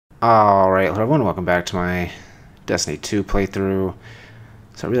Alright, hello everyone, welcome back to my Destiny 2 playthrough.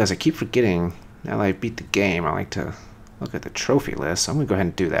 So I realize I keep forgetting, now that I beat the game, I like to look at the trophy list. So I'm going to go ahead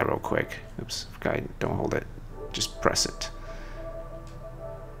and do that real quick. Oops, forgot, don't hold it, just press it.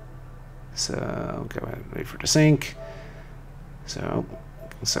 So, go ahead and wait for it to sync. So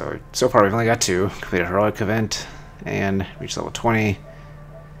far we've only got 2. Complete a heroic event and reach level 20.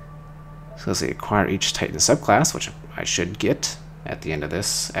 So let's see, acquire each Titan subclass, which I should get at the end of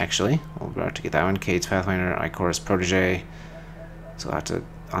this, actually. We'll have to get that one. Cade's Pathfinder, Icor's Protege. So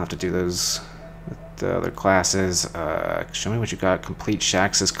I'll have to do those with the other classes. Show me what you got. Complete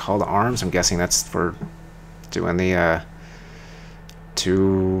Shaxx's Call to Arms. I'm guessing that's for doing the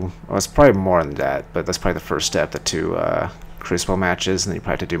 2... Well, it's probably more than that, but that's probably the first step, the 2 Crucible matches, and then you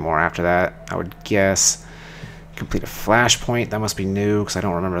probably have to do more after that, I would guess. Complete a Flashpoint. That must be new, because I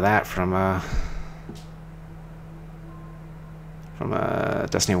don't remember that from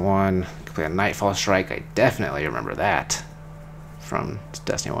Destiny 1. Complete a Nightfall Strike. I definitely remember that from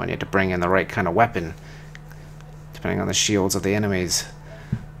Destiny 1. You had to bring in the right kind of weapon depending on the shields of the enemies.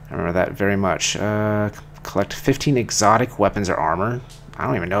 I remember that very much. Collect 15 exotic weapons or armor. I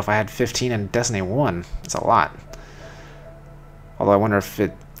don't even know if I had 15 in Destiny 1. That's a lot. Although I wonder if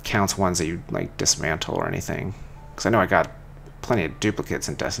it counts ones that you like dismantle or anything, because I know I got plenty of duplicates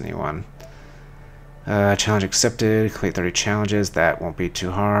in Destiny 1. Challenge accepted. Complete 30 challenges. That won't be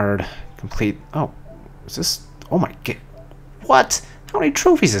too hard. Complete... Oh, is this... Oh my god. What? How many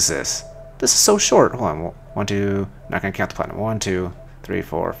trophies is this? This is so short. Hold on. 1, 2... Not going to count the platinum. 1, 2, 3,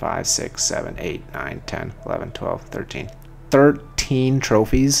 4, 5, 6, 7, 8, 9, 10, 11, 12, 13. 13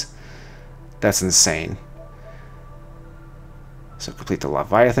 trophies? That's insane. So complete the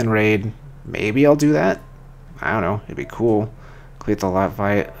Leviathan raid. Maybe I'll do that. I don't know. It'd be cool. Complete the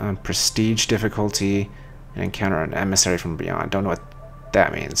Leviathan Prestige difficulty and encounter an emissary from beyond. Don't know what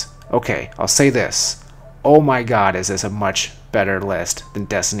that means. Okay, I'll say this. Oh my god, is this a much better list than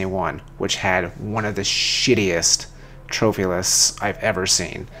Destiny 1, which had one of the shittiest trophy lists I've ever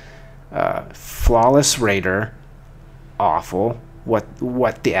seen. Flawless Raider. Awful.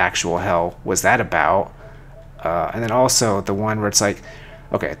 What the actual hell was that about? And then also the one where it's like,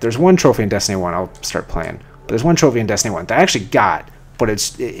 okay, there's one trophy in Destiny 1, I'll start playing. But there's one trophy in Destiny 1 that I actually got, but it's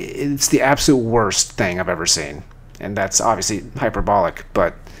the absolute worst thing I've ever seen. And that's obviously hyperbolic,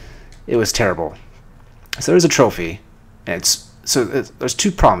 but it was terrible. So there's a trophy, and there's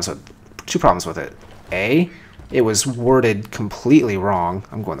two problems with it. A, it was worded completely wrong.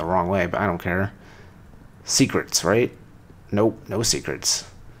 I'm going the wrong way, but I don't care. Secrets, right? Nope, no secrets.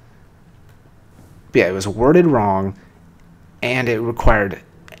 But yeah, it was worded wrong, and it required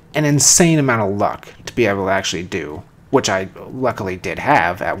an insane amount of luck to be able to actually do, which I luckily did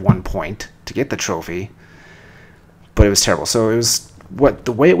have at one point to get the trophy, but it was terrible. So it was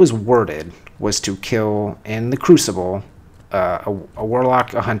the way it was worded was to kill in the Crucible a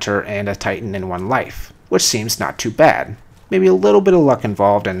Warlock, a Hunter, and a Titan in one life, which seems not too bad. Maybe a little bit of luck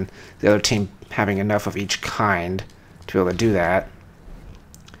involved, and the other team having enough of each kind to be able to do that.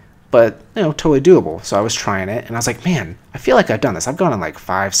 But, you know, totally doable. So I was trying it, and I was like, man, I feel like I've done this. I've gone on like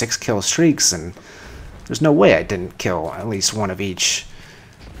 5, 6 kill streaks, and there's no way I didn't kill at least one of each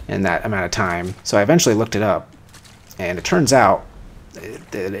in that amount of time. So I eventually looked it up, and it turns out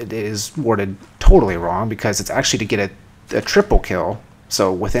it is worded totally wrong, because it's actually to get a triple kill,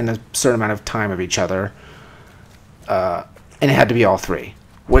 so within a certain amount of time of each other, and it had to be all 3.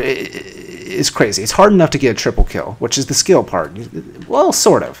 It's crazy. It's hard enough to get a triple kill, which is the skill part. Well,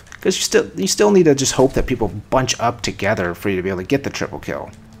 sort of, because you still need to just hope that people bunch up together for you to be able to get the triple kill.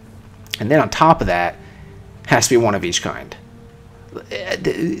 And then on top of that, has to be one of each kind.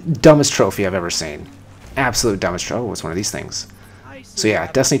 Dumbest trophy I've ever seen. Absolute dumbest trophy. What's one of these things? So yeah,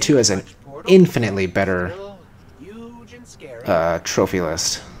 Destiny 2 has an infinitely better trophy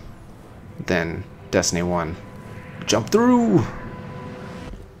list than Destiny 1. Jump through!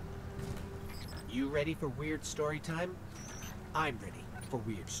 Ready for weird story time? I'm ready for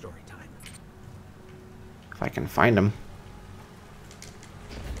weird story time. If I can find them.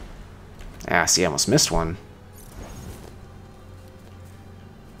 Ah, see, I almost missed one.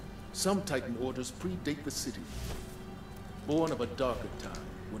 Some Titan orders predate the city. Born of a darker time,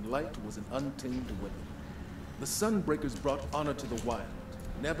 when light was an untamed weapon. The Sunbreakers brought honor to the wild,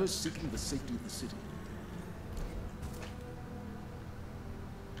 never seeking the safety of the city.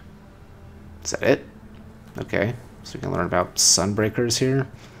 Is that it? Okay, so we can learn about Sunbreakers here.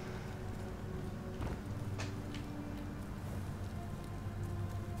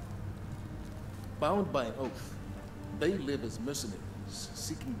 Bound by an oath, they live as mercenaries,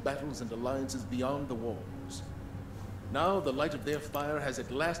 seeking battles and alliances beyond the walls. Now the light of their fire has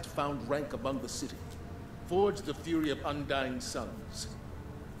at last found rank among the city. Forge the fury of undying suns.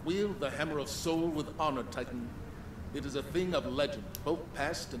 Wield the hammer of soul with honor, Titan. It is a thing of legend, both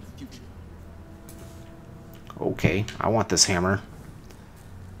past and future. Okay, I want this hammer.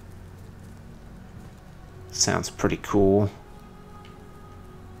 Sounds pretty cool.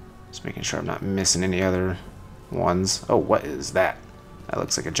 Just making sure I'm not missing any other ones. Oh, what is that? That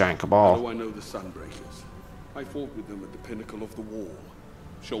looks like a giant cabal. How do I know the Sunbreakers? I fought with them at the pinnacle of the wall,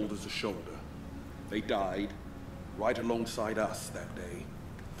 shoulder to shoulder. They died right alongside us that day,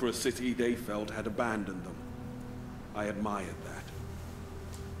 for a city they felt had abandoned them. I admired that.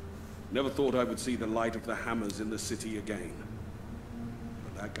 Never thought I would see the light of the hammers in the city again.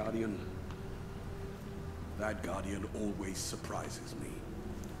 But that Guardian always surprises me.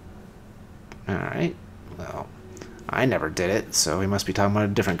 Alright, well, I never did it, so we must be talking about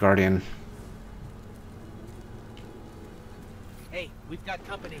a different Guardian. Hey, we've got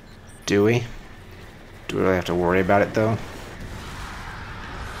company. Do we? Do we really have to worry about it, though?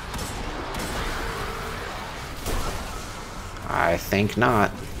 I think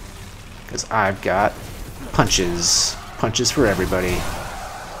not. Because I've got punches. Punches for everybody.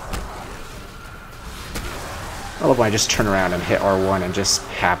 I love when I just turn around and hit R1 and just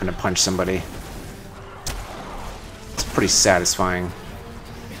happen to punch somebody. It's pretty satisfying.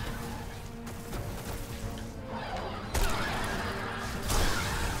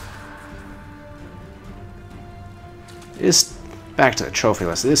 It is, back to the trophy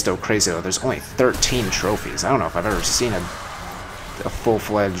list, it is still crazy though. There's only 13 trophies. I don't know if I've ever seen a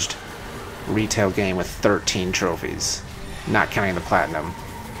full-fledged retail game with 13 trophies. Not counting the platinum,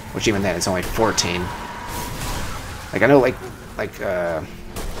 which even then it's only 14. Like I know like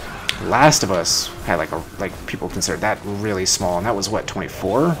Last of Us had like people considered that really small, and that was what,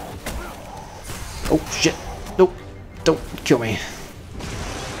 24? Oh shit. Nope. Don't kill me.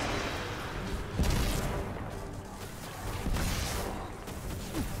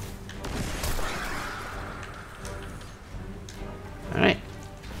 Alright.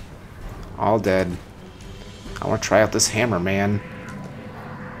 All dead. I want to try out this hammer, man.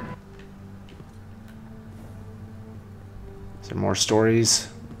 Is there more stories?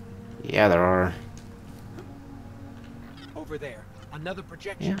 Yeah, there are. Over there. Another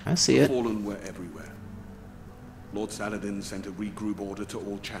projection. Yeah, I see it. Fallen were everywhere. Lord Saladin sent a regroup order to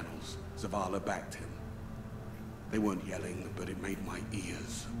all channels. Zavala backed him. They weren't yelling, but it made my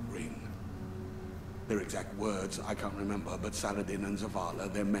ears ring. Their exact words I can't remember, but Saladin and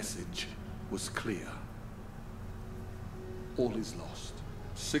Zavala, their message was clear. All is lost.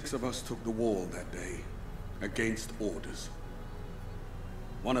 6 of us took the wall that day, against orders.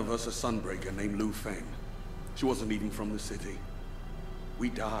 One of us a Sunbreaker named Lu Feng. She wasn't even from the city. We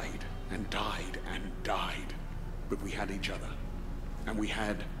died, and died, and died. But we had each other. And we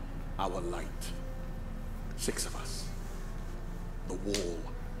had our light. 6 of us. The wall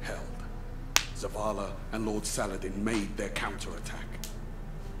held. Zavala and Lord Saladin made their counterattack.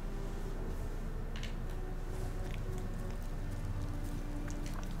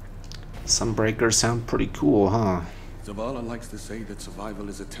 Sunbreakers sound pretty cool, huh? Zavala likes to say that survival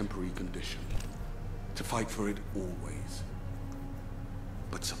is a temporary condition. To fight for it always.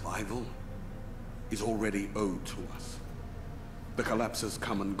 But survival is already owed to us. The collapse has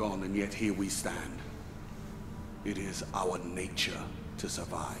come and gone, and yet here we stand. It is our nature to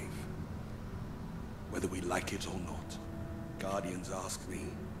survive. Whether we like it or not. Guardians ask me,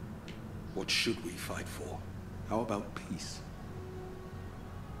 what should we fight for? How about peace?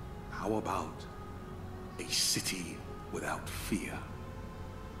 How about a city without fear?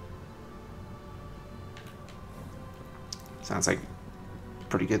 Sounds like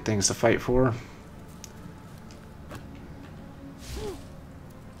pretty good things to fight for.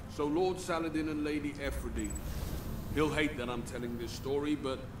 So Lord Saladin and Lady Aphrodite. He'll hate that I'm telling this story,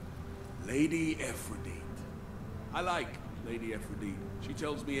 but Lady Aphrodite. I like Lady Aphrodite. She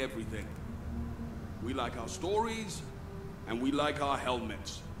tells me everything. We like our stories, and we like our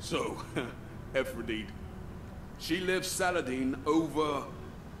helmets. So, Aphrodite. She lifts Saladin over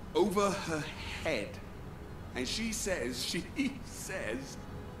her head. And she says,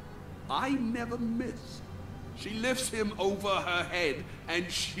 I never miss. She lifts him over her head,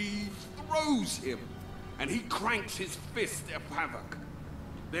 and she throws him. And he cranks his fist of havoc.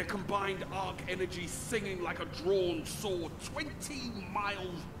 Their combined arc energy singing like a drawn sword 20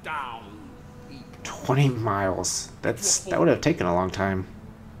 miles down. 20 miles. That would have taken a long time.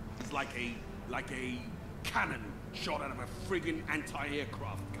 It's like a cannon shot out of a friggin'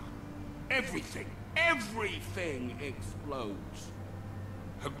 anti-aircraft gun. Everything explodes.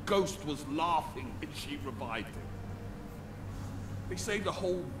 Her ghost was laughing when she revived him. They saved a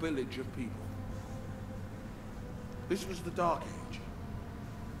whole village of people. This was the Dark Age.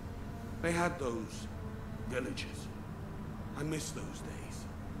 They had those villages. I miss those days.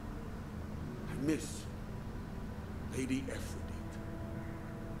 I miss Lady Aphrodite.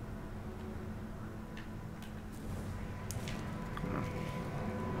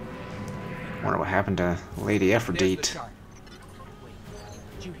 Wonder what happened to Lady There's Aphrodite. the shard. Wait,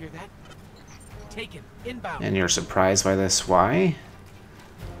 did you hear that? Taken. Inbound. And you're surprised by this. Why?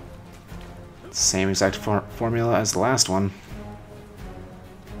 Same exact formula as the last one.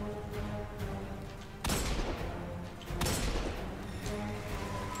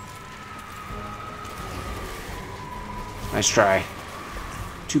 Nice try.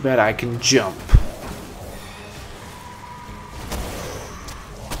 Too bad I can jump.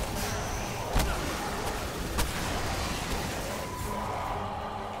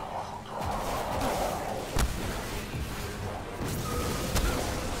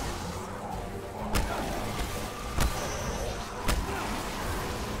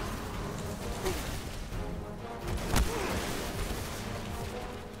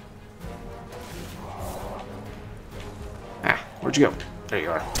 Where'd you go? There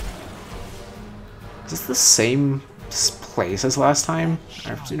you are. Is this the same place as last time?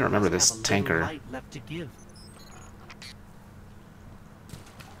 I seem to remember this tanker.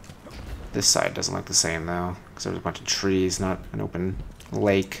 This side doesn't look the same though, because there's a bunch of trees, not an open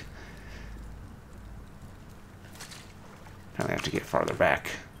lake. Apparently I have to get farther back.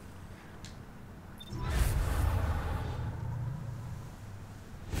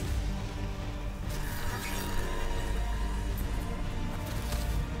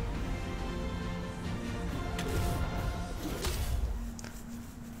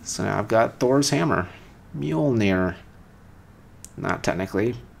 So now I've got Thor's hammer. Mjolnir. Not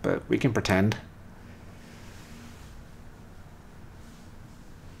technically, but we can pretend.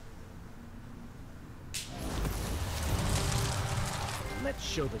 Let's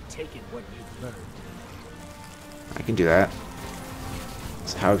show the Taken what you've learned. I can do that.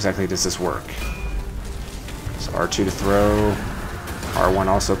 So how exactly does this work? So R2 to throw. R1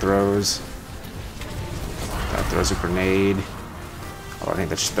 also throws. That throws a grenade. Oh, I think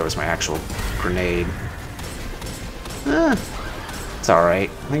that just throws my actual grenade. It's alright.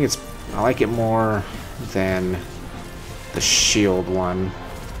 I like it more than the shield one.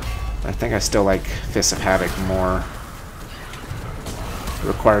 I think I still like Fists of Havoc more. It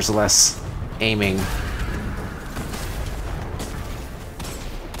requires less aiming.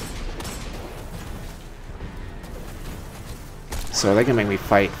 So they can make me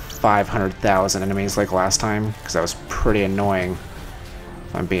fight 500,000 enemies like last time, because that was pretty annoying,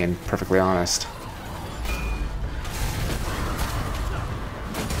 if I'm being perfectly honest.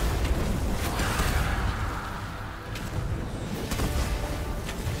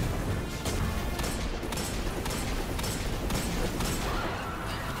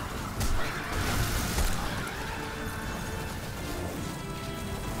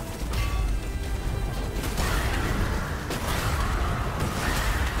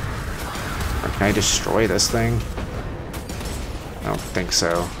 Can I destroy this thing? I don't think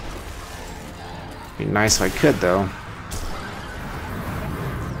so. Be nice if I could, though.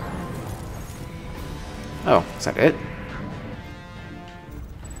 Oh, is that it?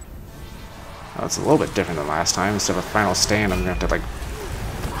 Oh, it's a little bit different than last time. Instead of a final stand, I'm gonna have to, like,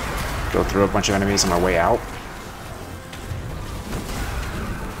 go through a bunch of enemies on my way out.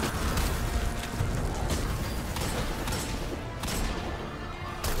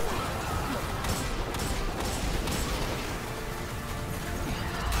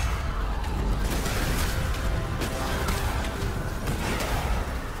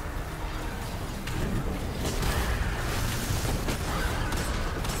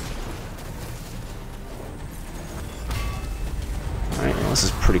 Alright, well, this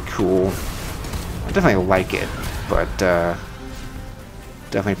is pretty cool. I definitely like it, but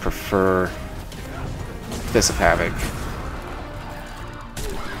definitely prefer Fists of Havoc.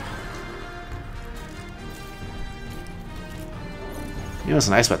 You know what's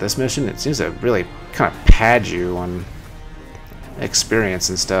nice about this mission? It seems to really kind of pad you on experience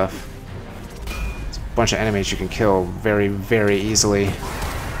and stuff. There's a bunch of enemies you can kill very, very easily.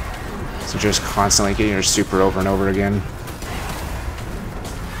 So just constantly getting your super over and over again.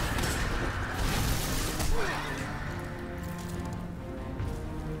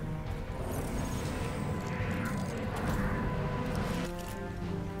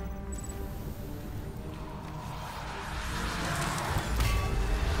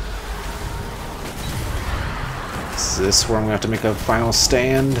 Is this where I'm gonna have to make a final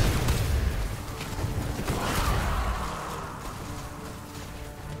stand?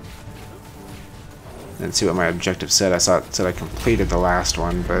 Didn't see what my objective said. I saw it said I completed the last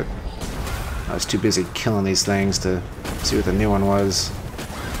one, but I was too busy killing these things to see what the new one was.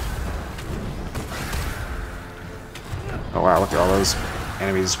 Oh wow, look at all those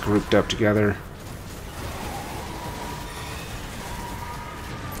enemies grouped up together.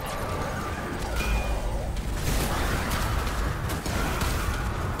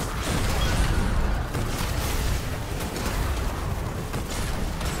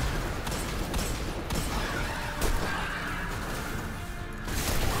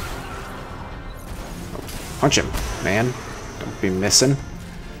 Punch him, man. Don't be missing.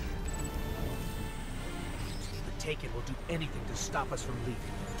 The Taken will do anything to stop us from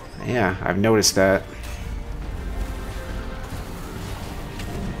leaving. Yeah, I've noticed that.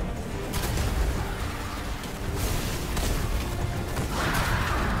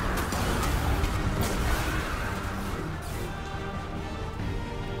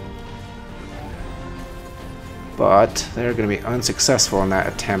 But they're going to be unsuccessful in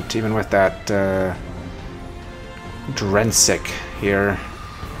that attempt, even with that Drensic here.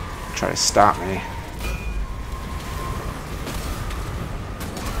 Try to stop me.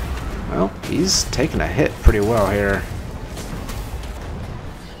 Well, he's taking a hit pretty well here.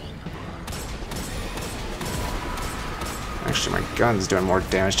 Actually, my gun's doing more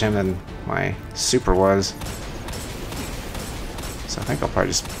damage to him than my super was. So I think I'll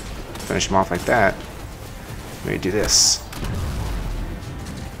probably just finish him off like that. Maybe do this.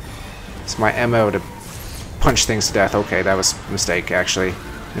 It's my MO to punch things to death. Okay, that was a mistake, actually.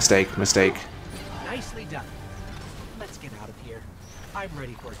 Mistake. Nicely done. Let's get out of here. I'm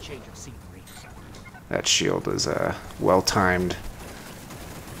ready for a change of scenery. That shield is well timed.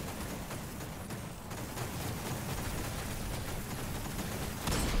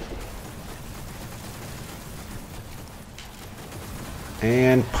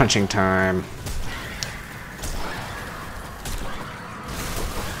 And punching time.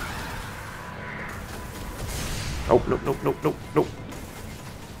 Oh, nope.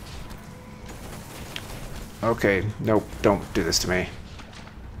 Okay, nope, don't do this to me.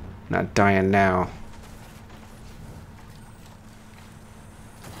 Not dying now.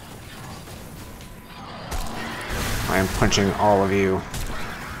 I am punching all of you.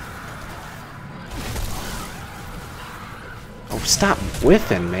 Oh, stop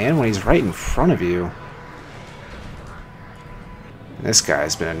whiffing, man, when he's right in front of you. This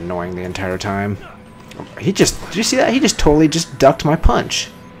guy's been annoying the entire time. He just, did you see that? He just totally just ducked my punch.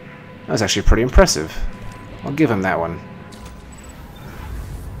 That was actually pretty impressive. I'll give him that one.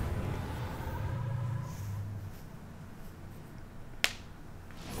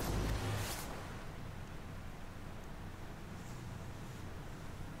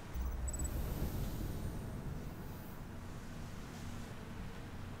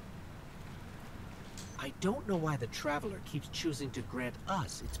 I don't know why the Traveler keeps choosing to grant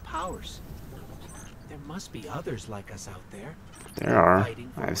us its powers. There must be others like us out there. There are.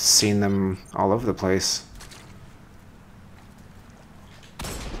 I've seen them all over the place.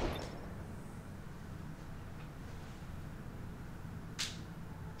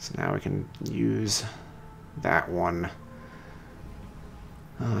 So now we can use that one.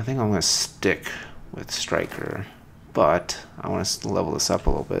 I think I'm going to stick with Striker, but I want to level this up a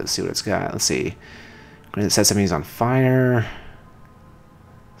little bit, see what it's got. Let's see. It says something's on fire.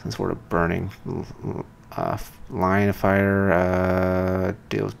 Some sort of burning. Line of fire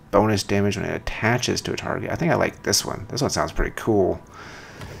deals bonus damage when it attaches to a target. I think I like this one. This one sounds pretty cool.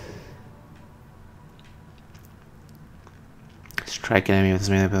 Strike an enemy with his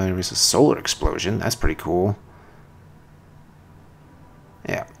main ability to release a solar explosion. That's pretty cool.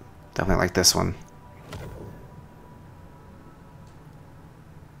 Yeah, definitely like this one.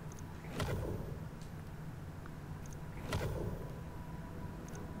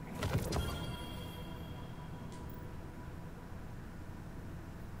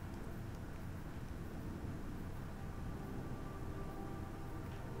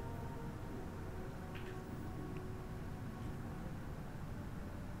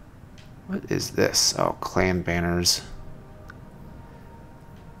 What is this? Oh, clan banners.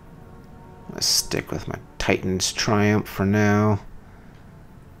 I'm gonna stick with my Titan's Triumph for now.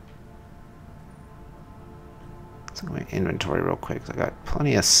 Let's look at my inventory real quick. I got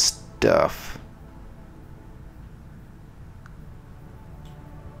plenty of stuff.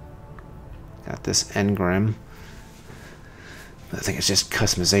 Got this engram. I think it's just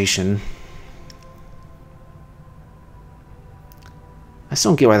customization. I just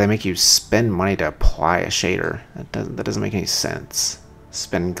don't get why they make you spend money to apply a shader. That doesn't make any sense.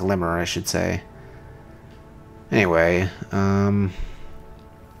 Spend glimmer, I should say. Anyway,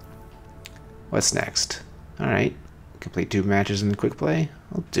 What's next? Alright. Complete 2 matches in quick play.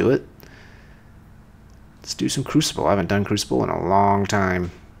 I'll do it. Let's do some Crucible. I haven't done Crucible in a long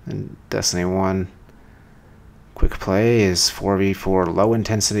time. In Destiny 1. Quick play is 4v4 low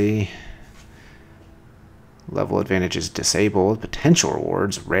intensity. Level advantage is disabled. Potential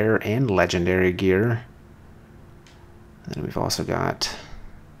rewards, rare and legendary gear. And then we've also got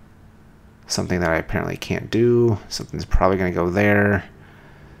something that I apparently can't do. Something's probably going to go there.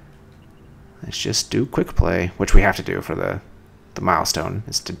 Let's just do quick play, which we have to do for the milestone,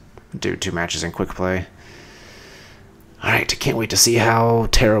 is to do 2 matches in quick play. Alright, can't wait to see how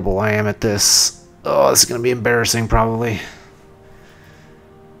terrible I am at this. Oh, this is going to be embarrassing, probably.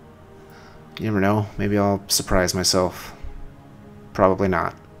 You never know. Maybe I'll surprise myself. Probably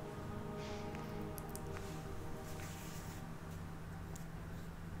not.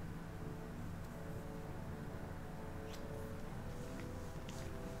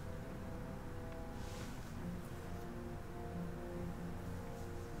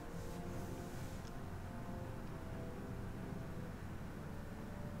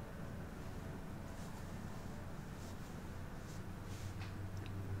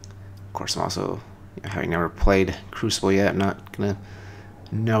 Of course, I'm also, having never played Crucible yet, I'm not gonna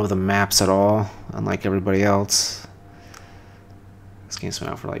know the maps at all, unlike everybody else. This game's been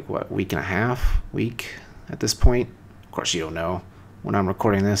out for like, what, week and a half? Week at this point? Of course, you don't know when I'm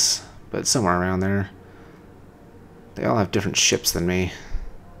recording this, but somewhere around there. They all have different ships than me.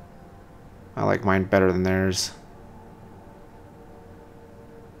 I like mine better than theirs.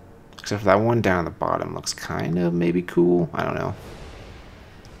 Except for that one down at the bottom looks kind of maybe cool. I don't know.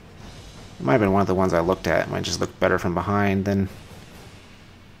 It might have been one of the ones I looked at. It might just look better from behind than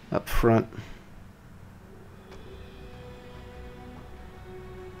up front.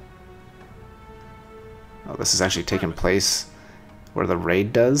 Oh, this is actually taking place where the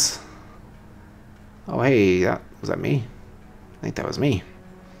raid does. Oh, hey, was that me? I think that was me.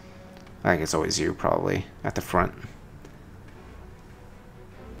 I think it's always you, probably, at the front.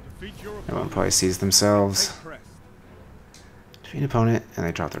 Everyone probably sees themselves. Defeat an opponent, and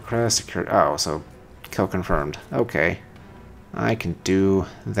they drop their crest. Secure. Oh, so kill confirmed. Okay. I can do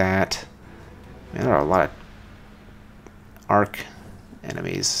that. Man, there are a lot of Arc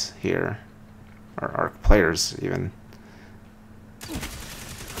enemies here. Or Arc players, even.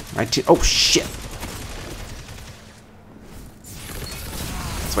 My team. Oh, shit!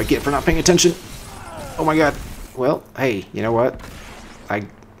 That's what I get for not paying attention. Oh my god. Well, hey, you know what?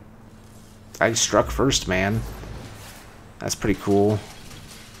 I struck first, man. That's pretty cool,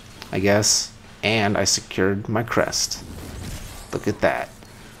 I guess. And I secured my crest. Look at that.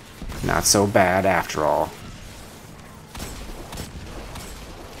 Not so bad after all.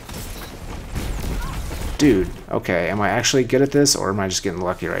 Dude, okay, am I actually good at this, or am I just getting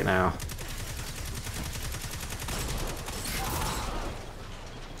lucky right now?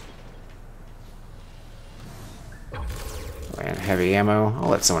 And heavy ammo. I'll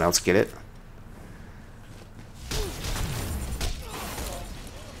let someone else get it.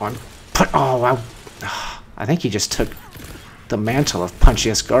 Oh, wow. I think he just took the mantle of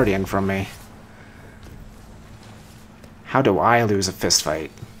Punchiest Guardian from me. How do I lose a fist fight?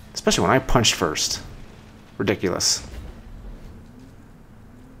 Especially when I punched first. Ridiculous.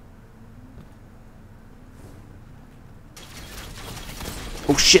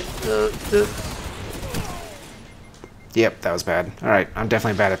 Oh, shit. Yep, that was bad. Alright, I'm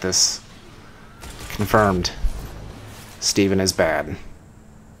definitely bad at this. Confirmed. Steven is bad.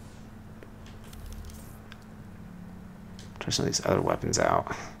 Try some of these other weapons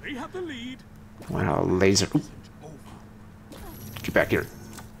out. They have the lead. Wow, laser. Ooh. Get back here.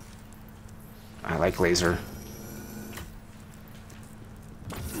 I like laser.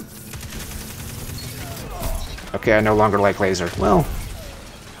 Okay, I no longer like laser. Well,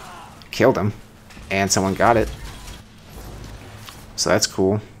 killed him. And someone got it. So that's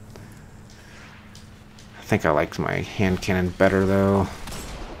cool. I think I liked my hand cannon better, though.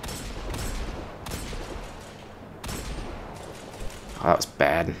 Oh, that was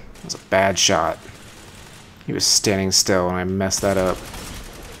bad. That was a bad shot. He was standing still and I messed that up.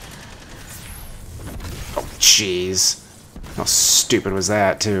 Oh, jeez. How stupid was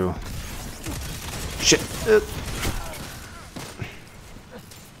that, too? Shit.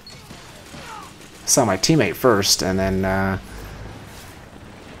 Saw my teammate first and then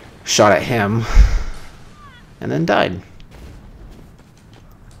shot at him and then died.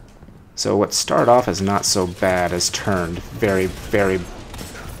 So what started off as not so bad has turned very, very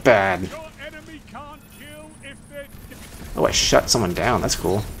bad. Oh, I shut someone down. That's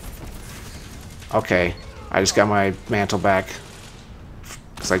cool. Okay, I just got my mantle back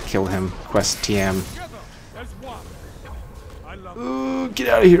because I killed him. Quest TM. Ooh, get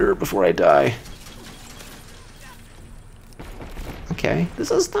out of here before I die. Okay,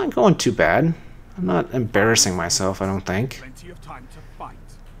 this is not going too bad. I'm not embarrassing myself, I don't think. Plenty of time to fight.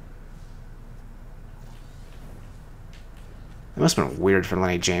 It must have been weird for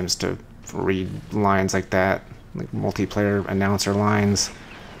Lenny James to read lines like that, like multiplayer announcer lines.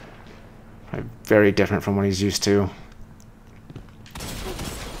 Probably very different from what he's used to.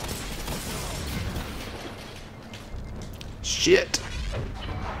 Shit.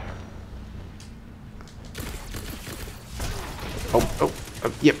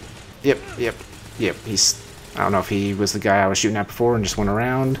 Yep. He's, I don't know if he was the guy I was shooting at before and just went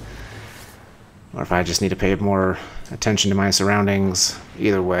around, or if I just need to pay more attention to my surroundings.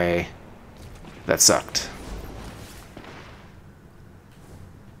 Either way, that sucked.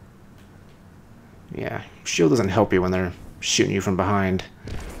 Yeah, shield doesn't help you when they're shooting you from behind.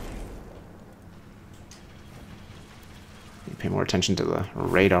 You pay more attention to the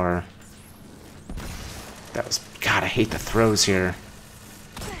radar. That was, God, I hate the throws here.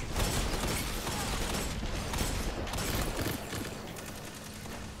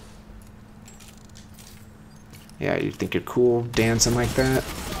 Yeah, you think you're cool dancing like that?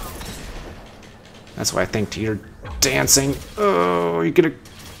 That's what I think to your dancing. Oh, you're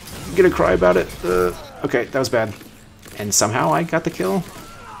gonna cry about it. Okay, that was bad. And somehow I got the kill.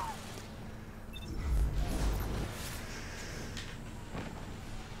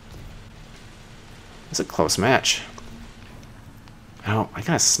 It's a close match. Oh, I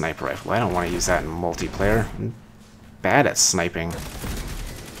got a sniper rifle. I don't want to use that in multiplayer. I'm bad at sniping.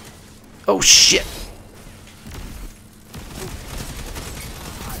 Oh shit!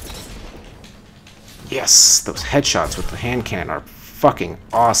 Yes, those headshots with the hand cannon are fucking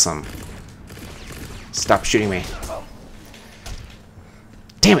awesome. Stop shooting me.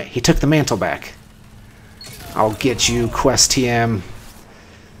 Damn it, he took the mantle back. I'll get you, Quest TM.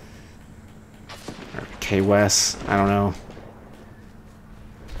 Or K-Wes, I don't know.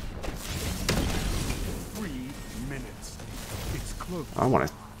 3 minutes. It's close. I want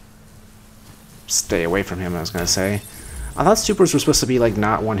to stay away from him, I was going to say. I thought supers were supposed to be like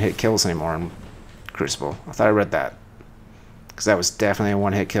not one-hit kills anymore in Crucible. I thought I read that. Because that was definitely a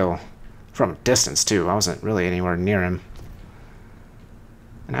one-hit kill. From distance, too. I wasn't really anywhere near him.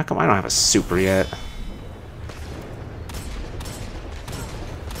 And how come I don't have a super yet?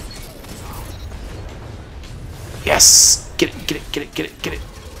 Yes! Get it, get it, get it, get it, get it.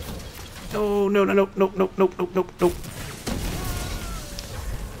 No, no, no, no, no, no, no, no, no, no.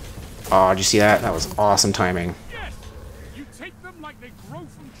 Oh, did you see that? That was awesome timing. Yes! You take them like they grow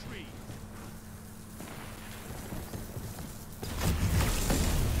from trees.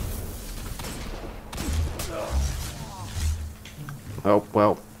 Oh,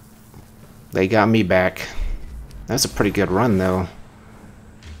 well. They got me back. That's a pretty good run, though.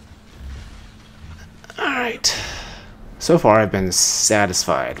 Alright. So far, I've been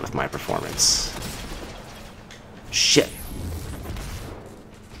satisfied with my performance. Shit.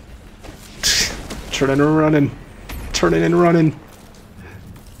 Turning and running. Turning and running.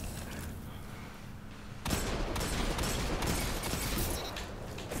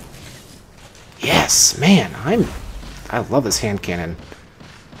 Yes, man, I love this hand cannon.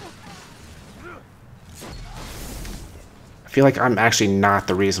 I feel like I'm actually not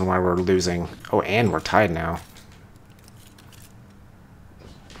the reason why we're losing. Oh, and we're tied now.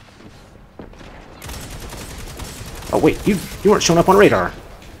 Oh wait, you weren't showing up on radar.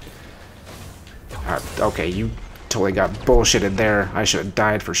 Okay, you totally got bullshitted there. I should have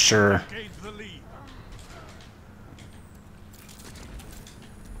died for sure.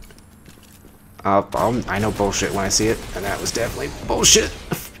 I know bullshit when I see it, and that was definitely bullshit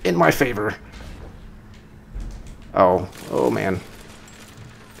in my favor. Oh man.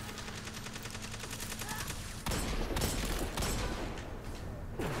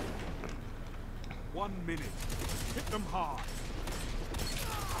 One minute. Hit them hard.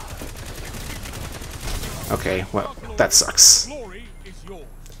 Okay, well, that sucks. Glory is yours.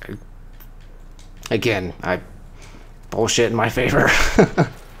 Again, I bullshit in my favor.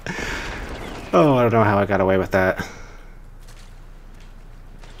 Oh, I don't know how I got away with that.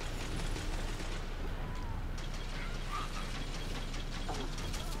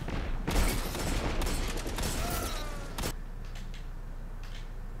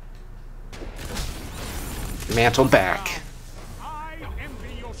 Mantle back. I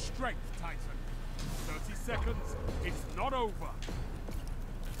envy your strength, Titan. 30 seconds. It's not over.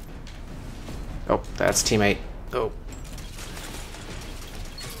 Oh, that's teammate. Oh.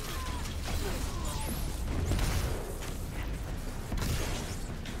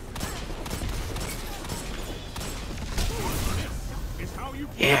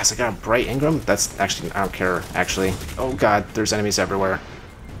 Yes, I got a Bright Ingram. That's actually, I don't care, actually. Oh god, there's enemies everywhere.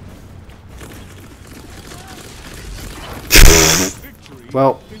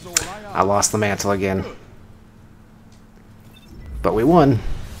 Well, I lost the mantle again. But we won.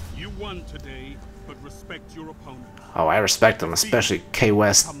 You won today, but respect your opponent. Oh, I respect them, especially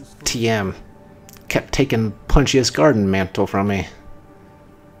K-West TM. Kept taking Punchiest Garden mantle from me.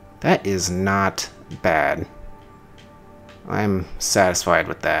 That is not bad. I'm satisfied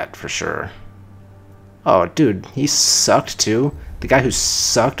with that, for sure. Oh, dude, he sucked too. The guy who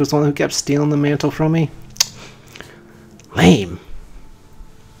sucked was the one who kept stealing the mantle from me? Lame.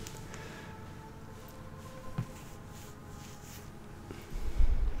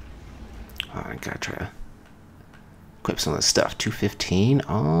 Oh, I gotta try to equip some of this stuff. 215.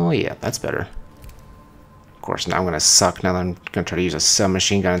 Oh, yeah, that's better. Of course, now I'm gonna suck. Now that I'm gonna try to use a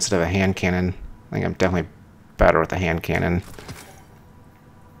submachine gun instead of a hand cannon. I think I'm definitely better with the hand cannon.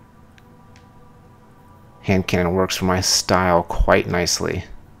 Hand cannon works for my style quite nicely.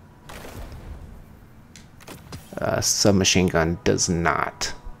 Submachine gun does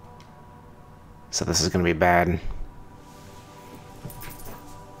not. So this is gonna be bad.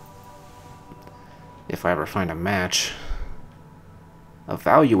 If I ever find a match.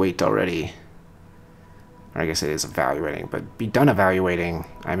 Evaluate already. Or I guess it is evaluating, but be done evaluating.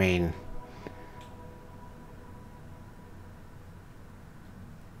 I mean,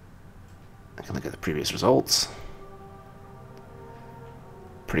 I can look at the previous results.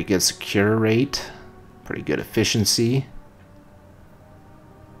 Pretty good secure rate. Pretty good efficiency.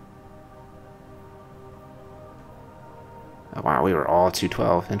 Oh, wow, we were all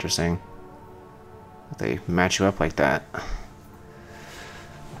 212. Interesting. They match you up like that.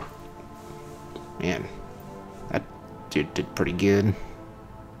 Man, that dude did pretty good.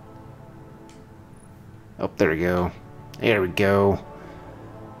 Oh, there we go. There we go.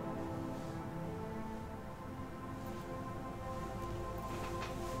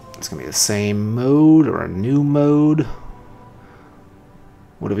 It's gonna be the same mode or a new mode.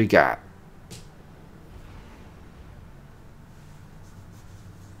 What do we got?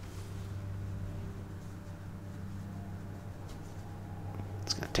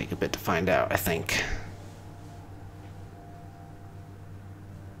 It's gonna take a bit to find out, I think.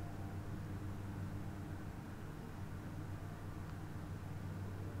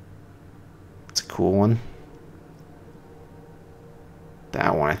 It's a cool one.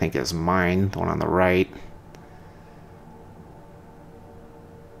 That one I think is mine, the one on the right.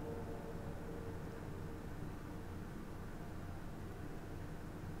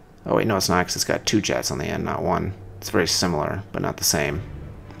 Oh wait, no it's not, because it's got 2 jets on the end, not 1. It's very similar, but not the same.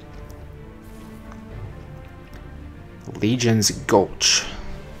 Legion's Gulch.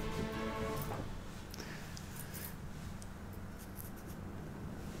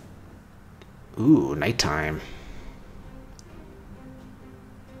 Ooh, nighttime.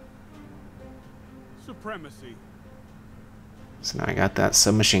 Supremacy. So now I got that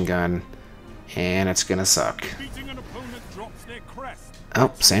submachine gun, and it's gonna suck. Beating an opponent drops their crest.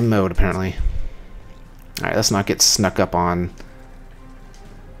 Oh, same mode apparently. Alright, let's not get snuck up on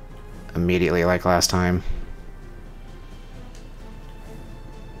immediately like last time.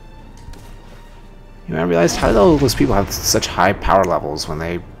 You know, I realized how did all those people have such high power levels when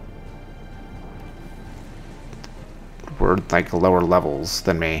they were like lower levels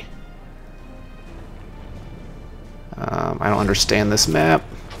than me. I don't understand this map.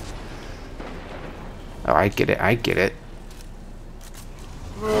 Oh, I get it, I get it.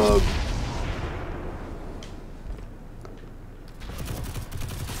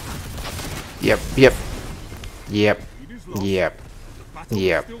 Yep, yep. Yep. Yep.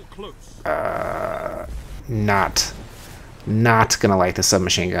 Yep. Not gonna like the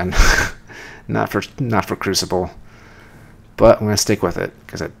submachine gun. not for Crucible. But I'm gonna stick with it,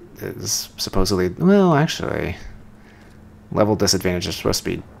 because it is supposedly, well, actually, level disadvantage is supposed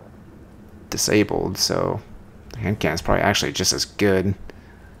to be disabled, so the hand cannon is probably actually just as good.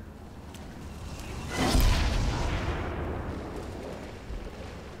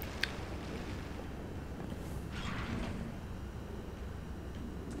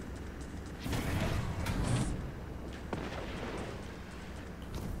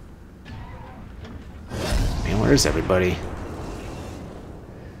 Man, where's everybody?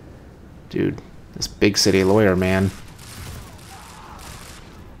 Dude, this big city lawyer, man.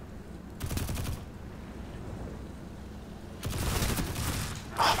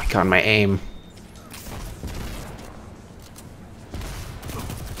 Oh my god, my aim.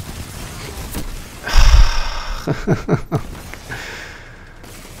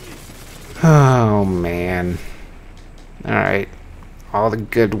 Oh man. Alright. all the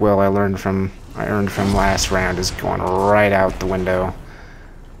goodwill I earned from last round is going right out the window.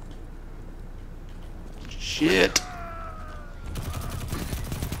 Shit.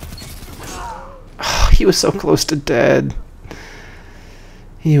 Oh, he was so close to dead.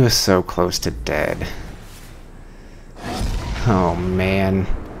 He was so close to dead. Oh man.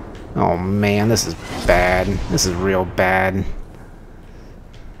 Oh man, this is bad. This is real bad.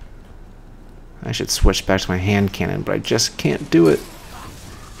 I should switch back to my hand cannon, but I just can't do it.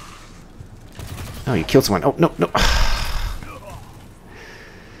 Oh, you killed someone. Oh, no, no.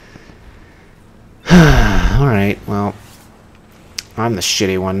 Alright, well, I'm the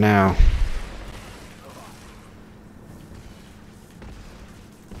shitty one now.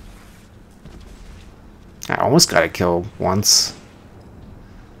 I almost got a kill once.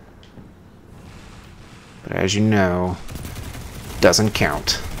 But as you know, doesn't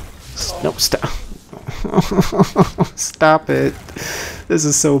count. Nope, stop. Stop it. This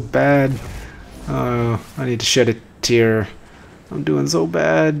is so bad. Oh, I need to shed a tear. I'm doing so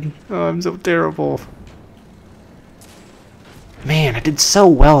bad. Oh, I'm so terrible. Man, I did so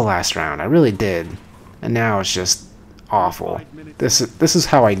well last round. I really did. And now it's just awful. This is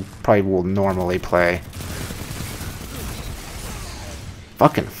how I probably will normally play.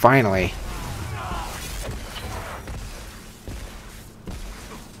 Fucking finally.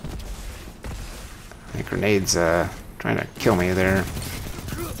 The grenade's trying to kill me there.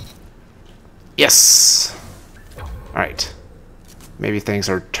 Yes! Alright. Maybe things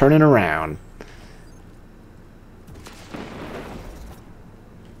are turning around.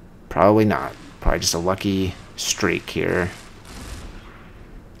 Probably not. Probably just a lucky streak here.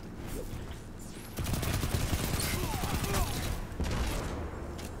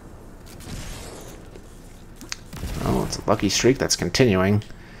 Oh, it's a lucky streak that's continuing.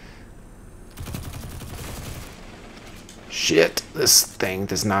 Shit, this thing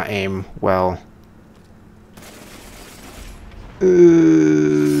does not aim well.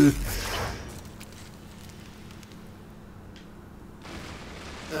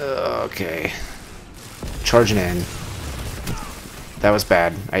 Okay. Charging in. That was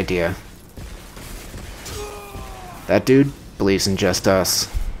bad idea. That dude believes in just us.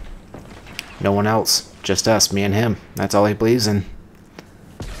 No one else. Just us, me and him. That's all he believes in.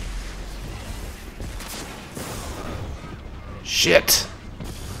 Shit.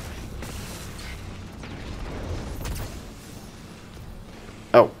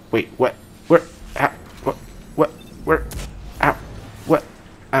 Oh, wait, what? Where? How? What? Where? How? What?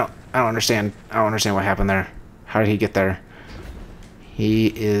 I don't understand. I don't understand what happened there. How did he get there? He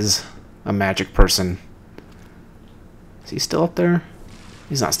is a magic person. Is he still up there?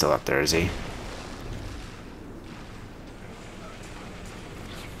 He's not still up there, is he?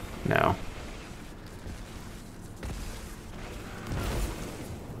 No.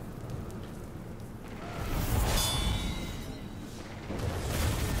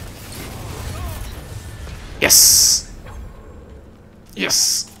 Yes!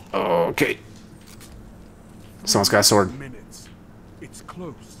 Yes! Okay. Someone's got a sword. Minutes. It's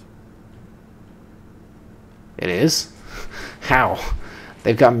close. It is? How?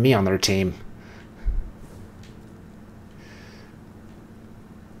 They've got me on their team.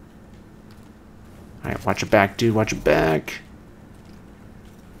 Alright, watch your back, dude. Watch your back.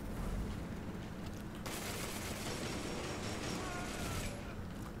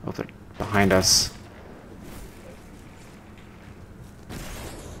 Oh, they're behind us.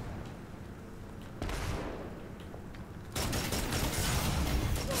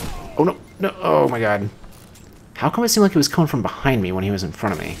 Oh, no. No. Oh, my God. How come it seemed like it was coming from behind me when he was in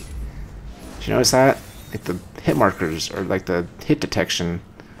front of me? Did you notice that? Like the hit markers, or like the hit detection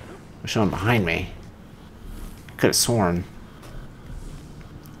was showing behind me. I could have sworn.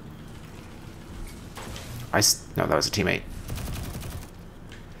 No, that was a teammate.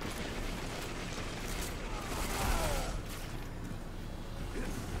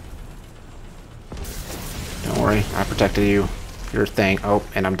 Don't worry, I protected you. Your thing. Oh,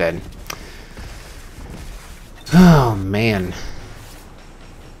 and I'm dead. Oh, man.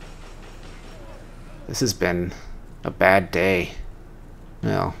 This has been a bad day.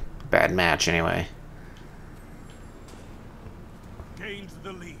 Well, a bad match anyway. Gains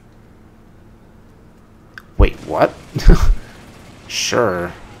the lead. Wait, what?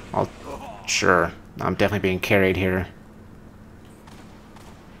 Sure. Sure. I'm definitely being carried here.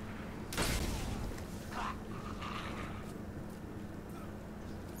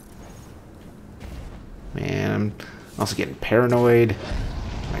 Man, I'm also getting paranoid.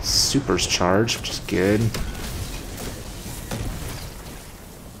 My super's charged, which is good.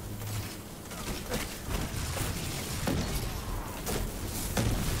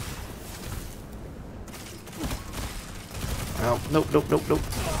 nope, nope, nope, nope.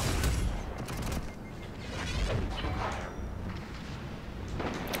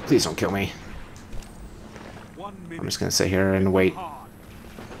 Please don't kill me. 1 minute. I'm just gonna sit here and wait. Hard.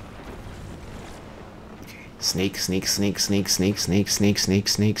 Sneak, sneak, sneak, sneak, sneak, sneak, sneak, sneak,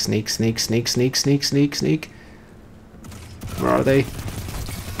 sneak, sneak, sneak, sneak, sneak, sneak, sneak, sneak. Where are they?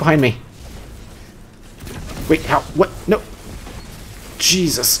 Behind me. Wait, how? What? No.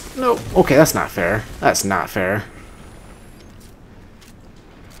 Jesus. No. Okay, that's not fair. That's not fair.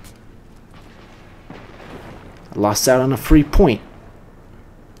 I lost out on a free point.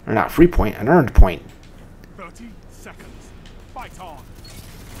 Or not free point, an earned point. 30 seconds. Fight on.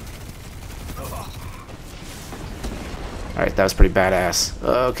 Alright, that was pretty badass.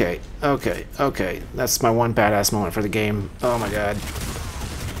 Okay, okay, okay. That's my one badass moment for the game. Oh my god.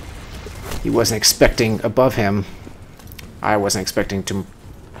 He wasn't expecting above him. I wasn't expecting to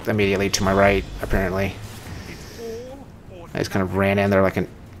immediately to my right, apparently. I just kind of ran in there like an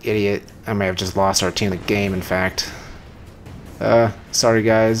idiot. I may have just lost our team the game, in fact. Sorry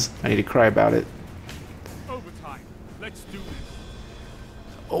guys. I need to cry about it. Overtime. Let's do this.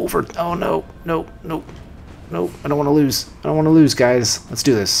 Over. Oh no. No, no. No, I don't want to lose. I don't want to lose, guys. Let's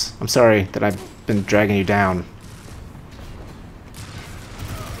do this. I'm sorry that I've been dragging you down.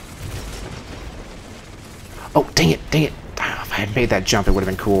 Oh, dang it, dang it. Ah, if I had made that jump, it would have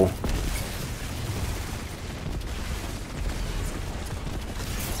been cool.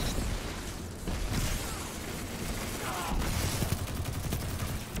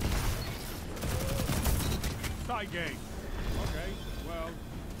 Tie game. Okay, well,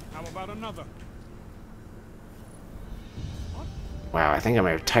 how about another? Wow, I think I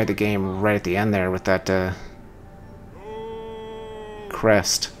might have tied the game right at the end there with that,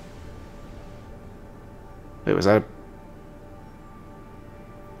 crest. Wait, was that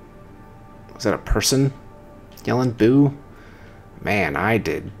a person yelling boo? Man, I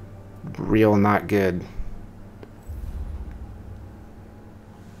did real not good.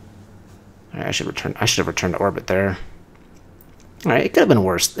 Alright, I should have returned to orbit there. Alright, it could have been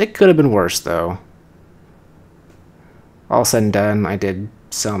worse. It could have been worse though. All said and done, I did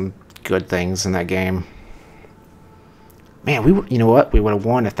some good things in that game. Man, you know what? We would have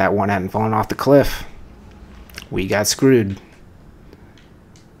won if that one hadn't fallen off the cliff. We got screwed.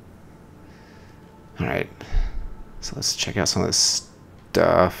 Alright. So let's check out some of this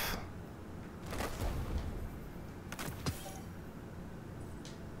stuff.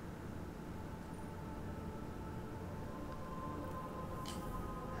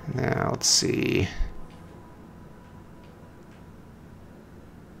 Now, let's see.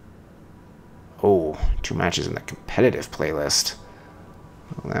 Oh, 2 matches in the competitive playlist.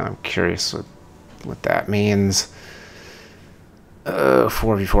 Well, now I'm curious what that means.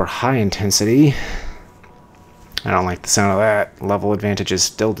 4v4 high intensity. I don't like the sound of that. Level advantage is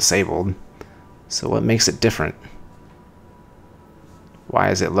still disabled. So what makes it different? Why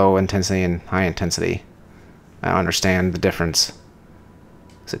is it low intensity and high intensity? I don't understand the difference.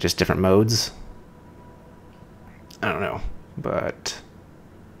 Is it just different modes? I don't know, but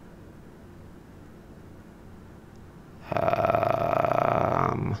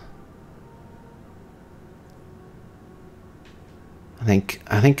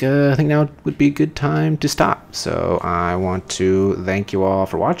I think now would be a good time to stop. So I want to thank you all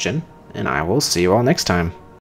for watching, and I will see you all next time.